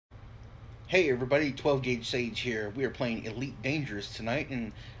Hey everybody, 12 Gauge Sage here. We are playing Elite Dangerous tonight,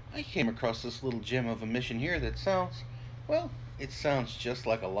 and I came across this little gem of a mission here that sounds, well, it sounds just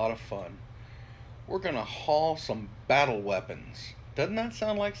like a lot of fun. We're gonna haul some battle weapons. Doesn't that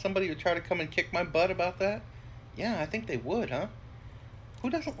sound like somebody would try to come and kick my butt about that? Yeah, I think they would, huh? Who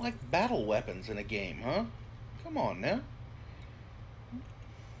doesn't like battle weapons in a game, huh? Come on now.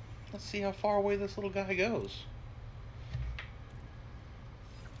 Let's see how far away this little guy goes.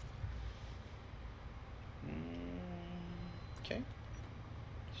 Okay.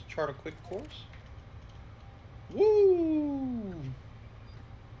 Let's chart a quick course. Woo!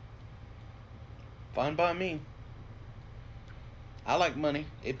 Fine by me. I like money.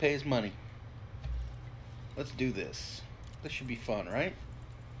 It pays money. Let's do this. This should be fun, right?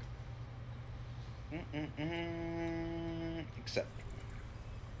 Accept.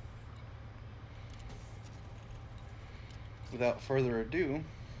 Without further ado,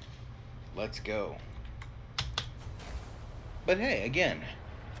 let's go. But hey, again,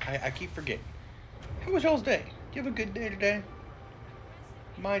 I keep forgetting. How was y'all's day? Do you have a good day today?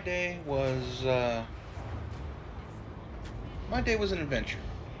 My day was an adventure.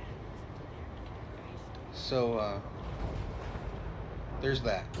 So there's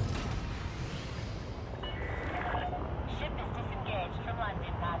that. Ship is disengaged from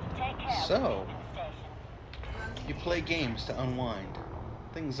London now to take care So, of the station. you play games to unwind.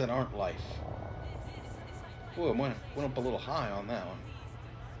 Things that aren't life. Ooh, I went up a little high on that one.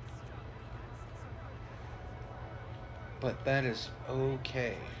 But that is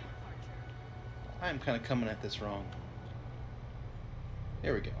okay. I'm kind of coming at this wrong.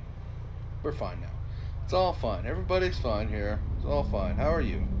 There we go. We're fine now. It's all fine. Everybody's fine here. It's all fine. How are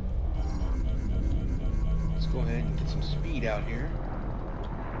you? Let's go ahead and get some speed out here.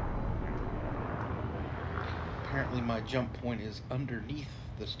 Apparently my jump point is underneath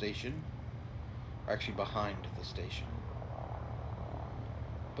the station. Actually behind the station.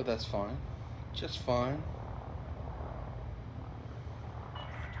 But that's fine. Just fine.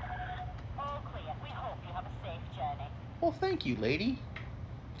 All clear. We hope you have a safe journey. Well, thank you, lady.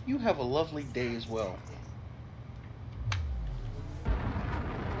 You have a lovely day as well.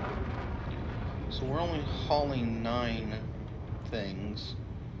 So we're only hauling 9 things.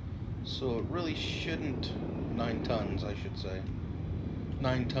 So it really shouldn't... 9 tons, I should say.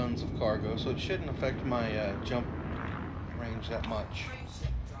 9 tons of cargo, so it shouldn't affect my jump range that much.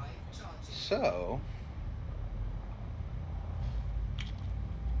 So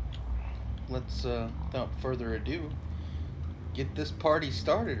let's, without further ado, get this party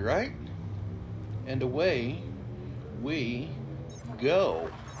started, right? And away we go.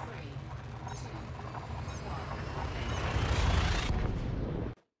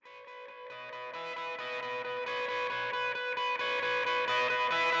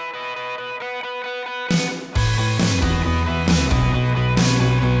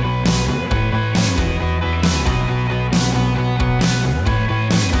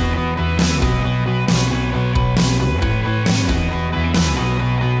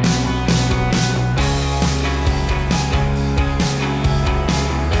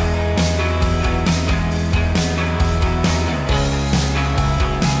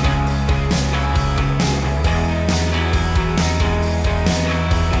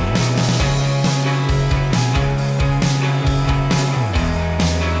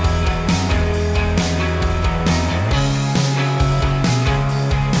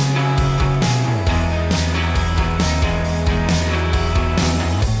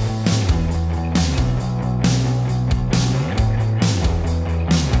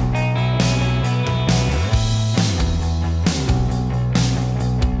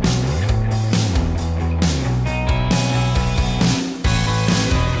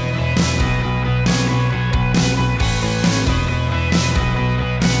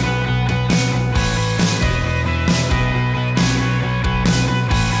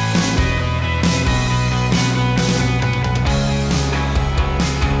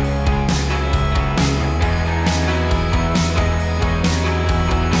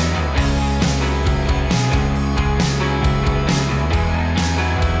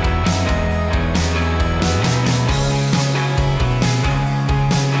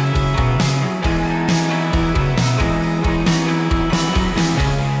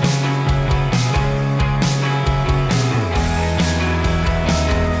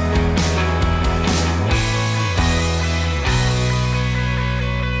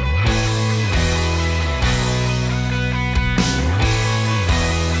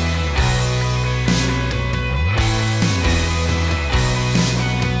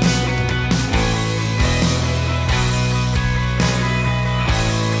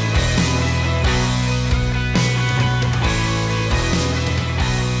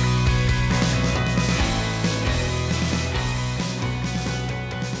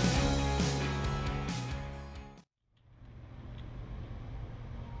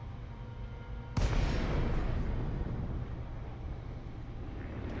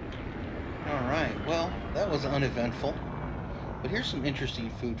 Alright, well, that was uneventful. But here's some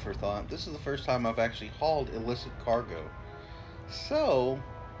interesting food for thought. This is the first time I've actually hauled illicit cargo. So,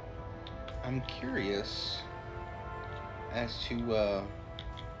 I'm curious as to,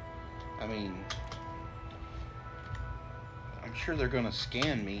 I mean, I'm sure they're gonna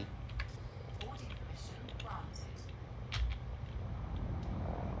scan me.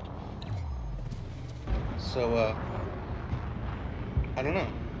 So, I don't know.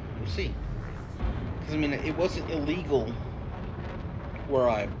 We'll see. Because, I mean, it wasn't illegal where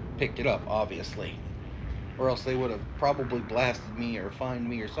I picked it up, obviously. Or else they would have probably blasted me or fined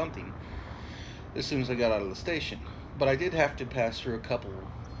me or something as soon as I got out of the station. But I did have to pass through a couple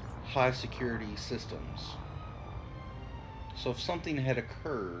high security systems. So if something had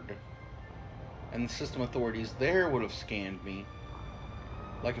occurred and the system authorities there would have scanned me,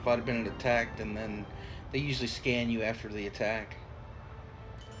 like if I'd have been attacked and then they usually scan you after the attack,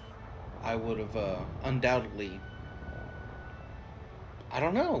 I would have undoubtedly, I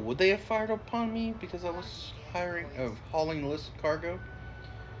don't know, would they have fired upon me because I was hauling illicit cargo?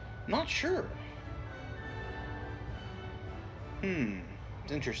 Not sure.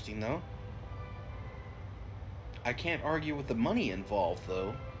 It's interesting though. I can't argue with the money involved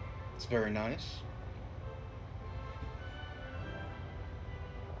though. It's very nice.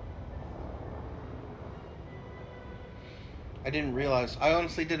 I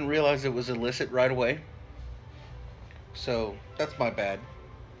honestly didn't realize it was illicit right away. So, that's my bad.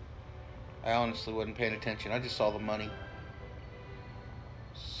 I honestly wasn't paying attention. I just saw the money.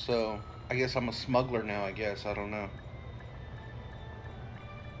 So, I guess I'm a smuggler now, I guess. I don't know.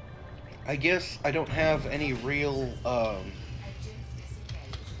 I guess I don't have any real,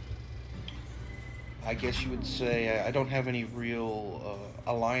 I guess you would say I don't have any real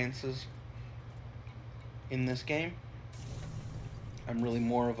alliances in this game. I'm really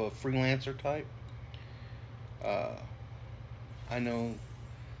more of a freelancer type. I know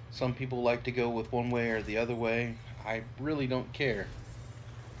some people like to go with one way or the other way. I really don't care.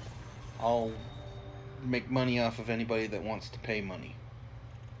 I'll make money off of anybody that wants to pay money.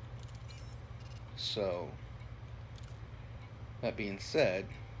 So, that being said,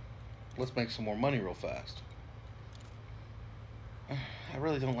 let's make some more money real fast. I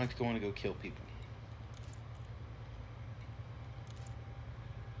really don't like to go in and go kill people.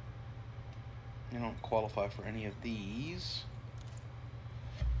 I don't qualify for any of these.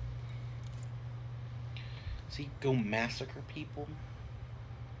 See, go massacre people?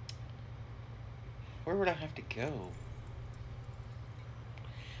 Where would I have to go?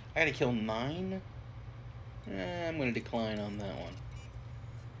 I gotta kill 9? I'm gonna decline on that one.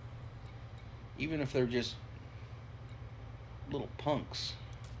 Even if they're just little punks.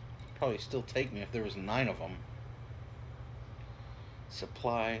 Probably still take me if there was 9 of them.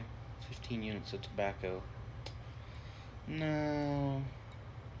 Supply 15 units of tobacco. No.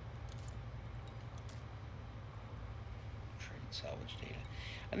 Trade salvage data.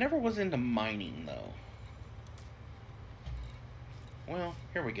 I never was into mining though. Well,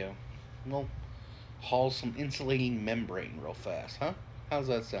 here we go. We'll haul some insulating membrane real fast, huh? How's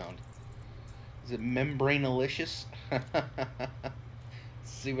that sound? Is it membranalicious?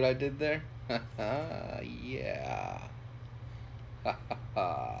 See what I did there? Yeah.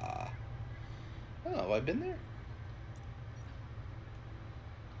 Oh, have I been there?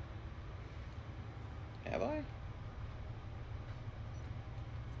 Have I?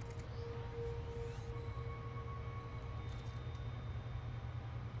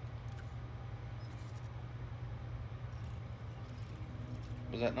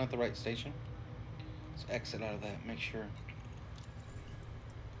 Was that not the right station? Let's exit out of that, make sure.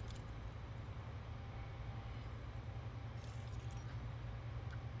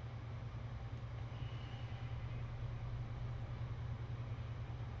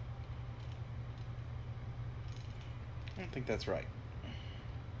 I don't think that's right.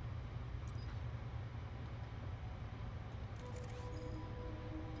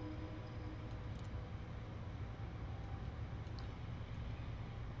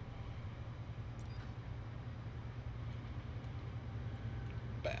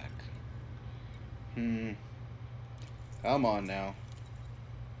 Back. Come on now.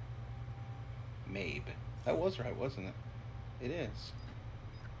 Mabe. That was right, wasn't it? It is.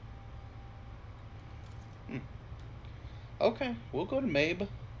 Okay, we'll go to Mabe.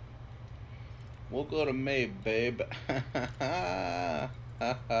 We'll go to Mabe, babe.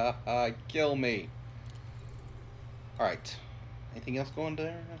 Kill me. Alright. Anything else going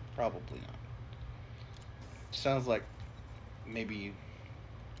there? Probably not. Sounds like maybe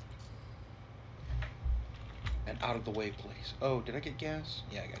an out-of-the-way place. Oh, did I get gas?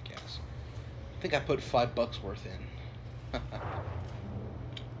 Yeah, I got gas. think I put $5 worth in.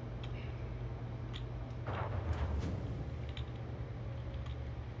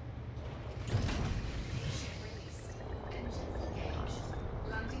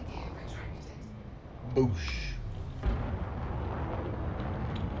 Boosh.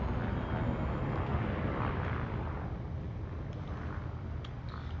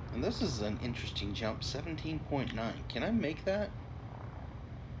 And this is an interesting jump, 17.9. Can I make that?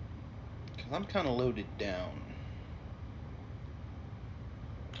 Because I'm kind of loaded down.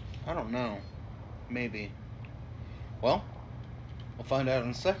 I don't know. Maybe. Well, we'll find out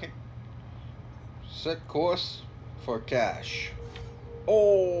in a second. Set course for cash.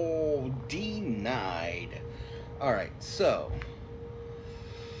 Oh, denied. Alright, so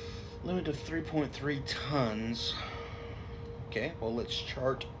limit of 3.3 tons. Okay, well, let's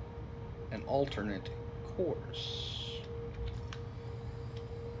chart an alternate course.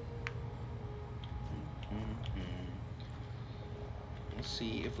 Let's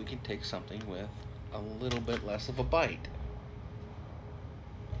see if we can take something with a little bit less of a bite.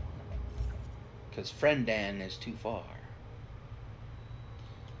 Because Frendan is too far.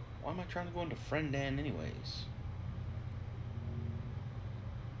 Why am I trying to go into Frendan anyways?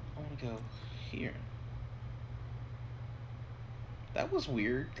 I want to go here. That was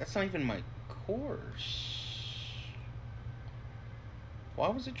weird. That's not even my course. Why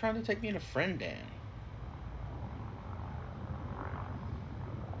was it trying to take me into Frendan?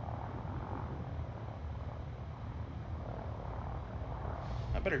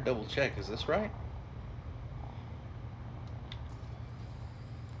 I better double check. Is this right?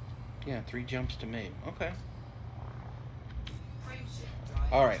 Yeah, 3 jumps to make. Okay.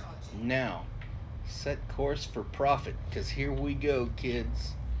 Alright, now set course for profit, because here we go,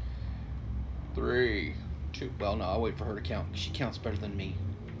 kids. 3, 2, well, no, I'll wait for her to count. She counts better than me.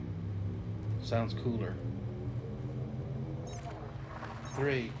 Sounds cooler.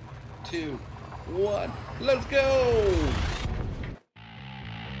 3, 2, 1, let's go!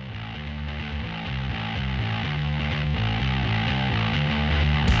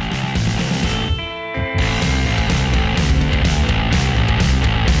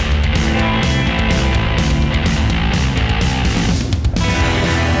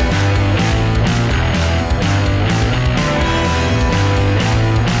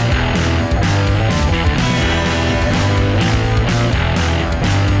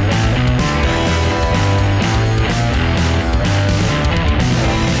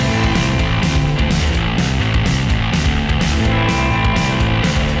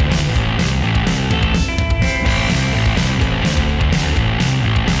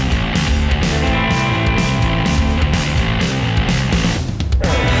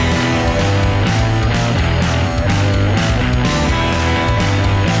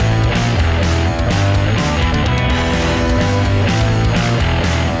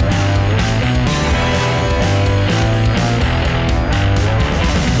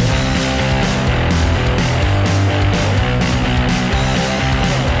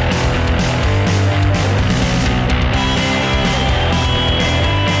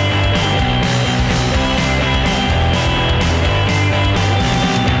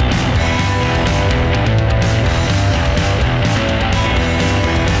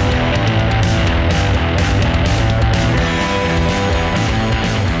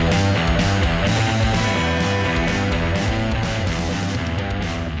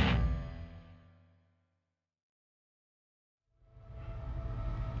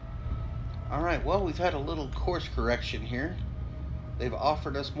 Alright, well, we've had a little course correction here. They've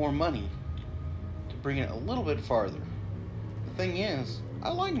offered us more money to bring it a little bit farther. The thing is,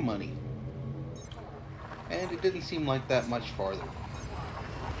 I like money. And it didn't seem like that much farther.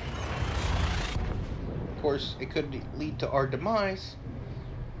 Of course, it could lead to our demise,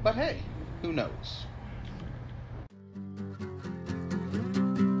 but hey, who knows?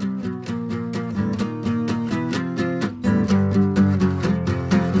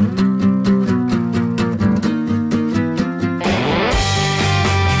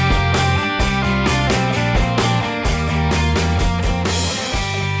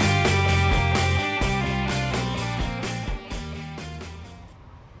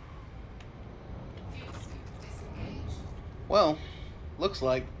 Well, looks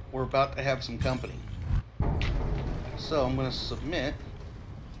like we're about to have some company. So I'm going to submit.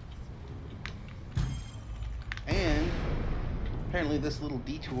 And apparently this little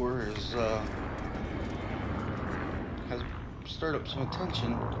detour is, has stirred up some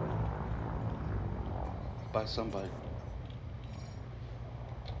attention by somebody.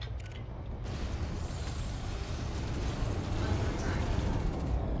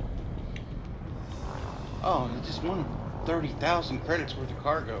 Oh, you just won 30,000 credits worth of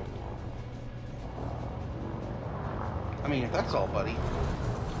cargo. I mean, if that's all, buddy.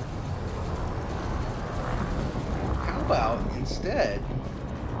 How about instead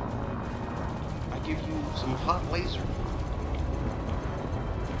I give you some hot laser?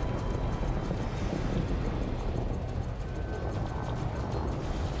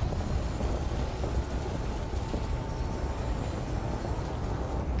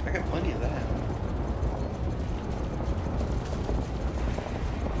 I got plenty of that.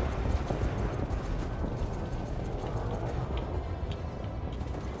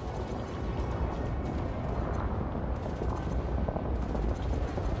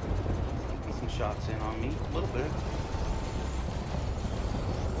 Get some shots in on me, a little bit.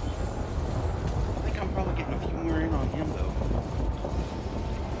 I think I'm probably getting a few more in on him though.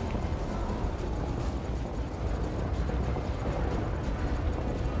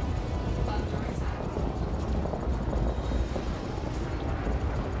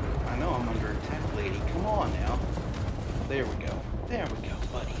 I know I'm under attack, lady. Come on now. There we go. There we go,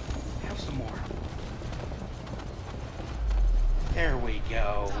 buddy. Have some more. There we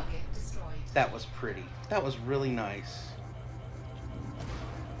go. That was pretty. That was really nice.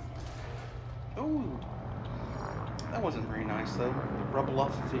 Ooh. That wasn't very nice, though. The rubble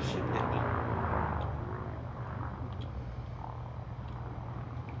off of his ship hit me.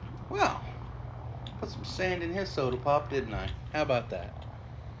 Well, put some sand in his soda pop, didn't I? How about that?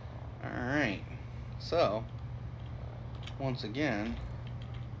 Alright. So, once again,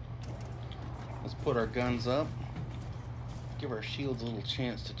 let's put our guns up. Give our shields a little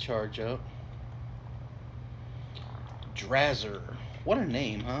chance to charge up. Drazzer. What a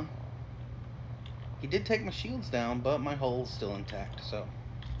name, huh? He did take my shields down, but my hull's still intact, so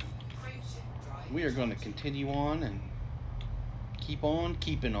we are going to continue on and keep on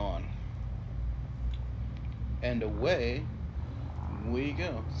keeping on. And away we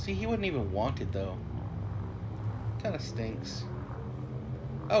go. See, he wasn't even wanted, though. Kind of stinks.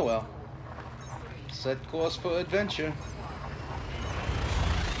 Oh well. Set course for adventure.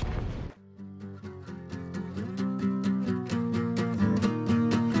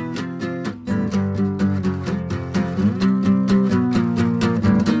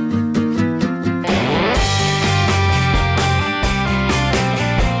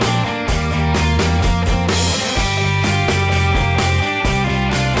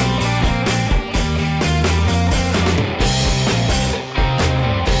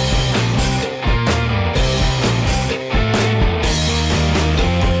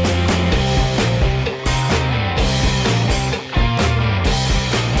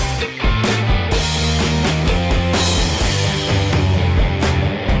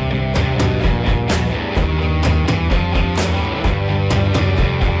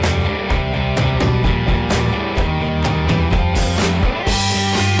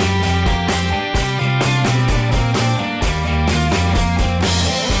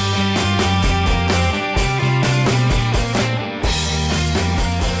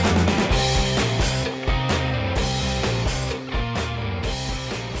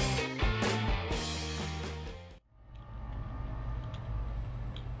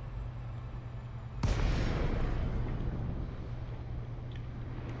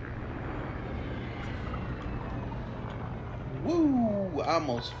 Woo! I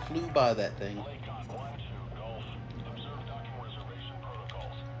almost flew by that thing.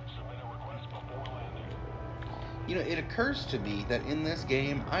 You know, it occurs to me that in this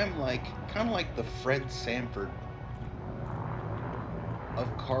game, I'm like, kind of like the Fred Sanford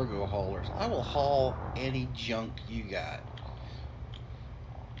of cargo haulers. I will haul any junk you got.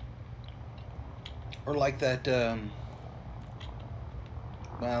 Or like that, well,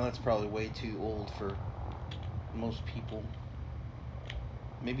 that's probably way too old for most people.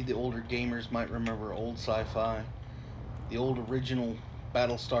 Maybe the older gamers might remember old sci-fi. The old original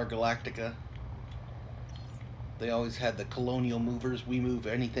Battlestar Galactica. They always had the colonial movers. We move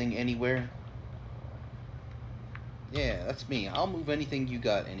anything, anywhere. Yeah, that's me. I'll move anything you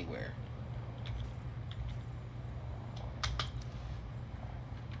got anywhere.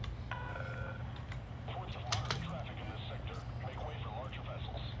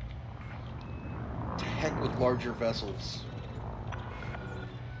 To heck with larger vessels.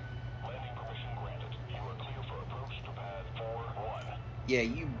 Yeah,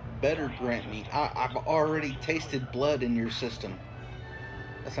 you better grant me. I've already tasted blood in your system.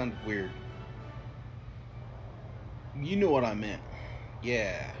 That sounded weird. You know what I meant.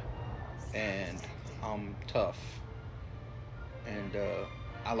 Yeah. And I'm tough. And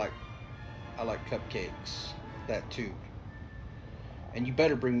I like cupcakes. That too. And you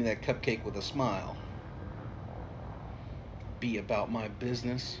better bring me that cupcake with a smile. be about my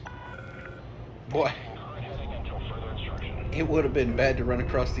business. Boy, it would have been bad to run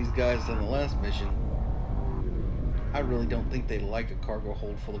across these guys on the last mission. I really don't think they like a cargo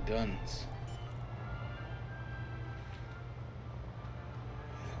hold full of guns.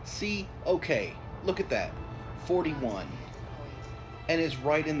 See? Okay, look at that. 41. And it's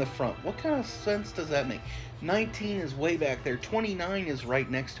right in the front. What kind of sense does that make? 19 is way back there. 29 is right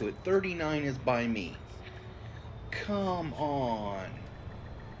next to it. 39 is by me. Come on.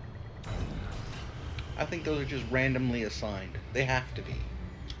 I think those are just randomly assigned. They have to be.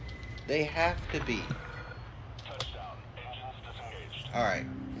 They have to be. Alright,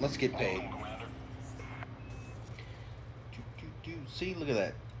 let's get paid. See, look at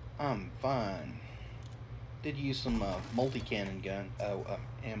that. I'm fine. Did use some multi-cannon gun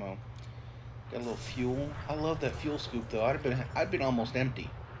ammo. Got a little fuel. I love that fuel scoop though. I'd been almost empty.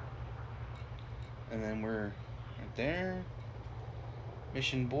 And then we're right there.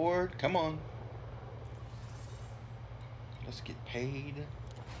 Mission board. Come on. Let's get paid.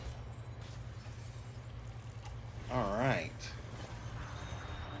 All right.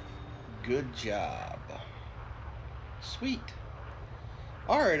 Good job. Sweet.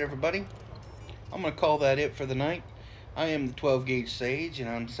 All right, everybody. I'm going to call that it for the night. I am the 12 Gauge Sage, and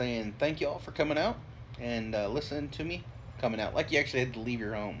I'm saying thank you all for coming out and listening to me coming out. Like you actually had to leave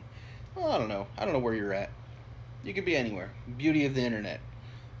your home. Well, I don't know. I don't know where you're at. You could be anywhere. Beauty of the internet.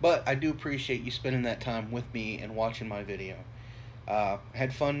 But I do appreciate you spending that time with me and watching my video.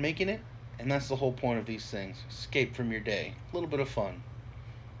 Had fun making it, and that's the whole point of these things. Escape from your day. A little bit of fun.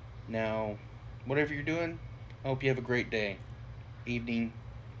 Now, whatever you're doing, I hope you have a great day. Evening,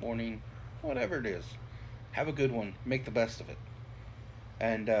 morning, whatever it is. Have a good one. Make the best of it.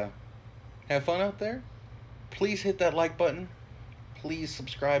 And have fun out there. Please hit that like button. Please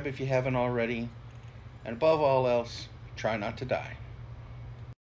subscribe if you haven't already. And above all else, try not to die.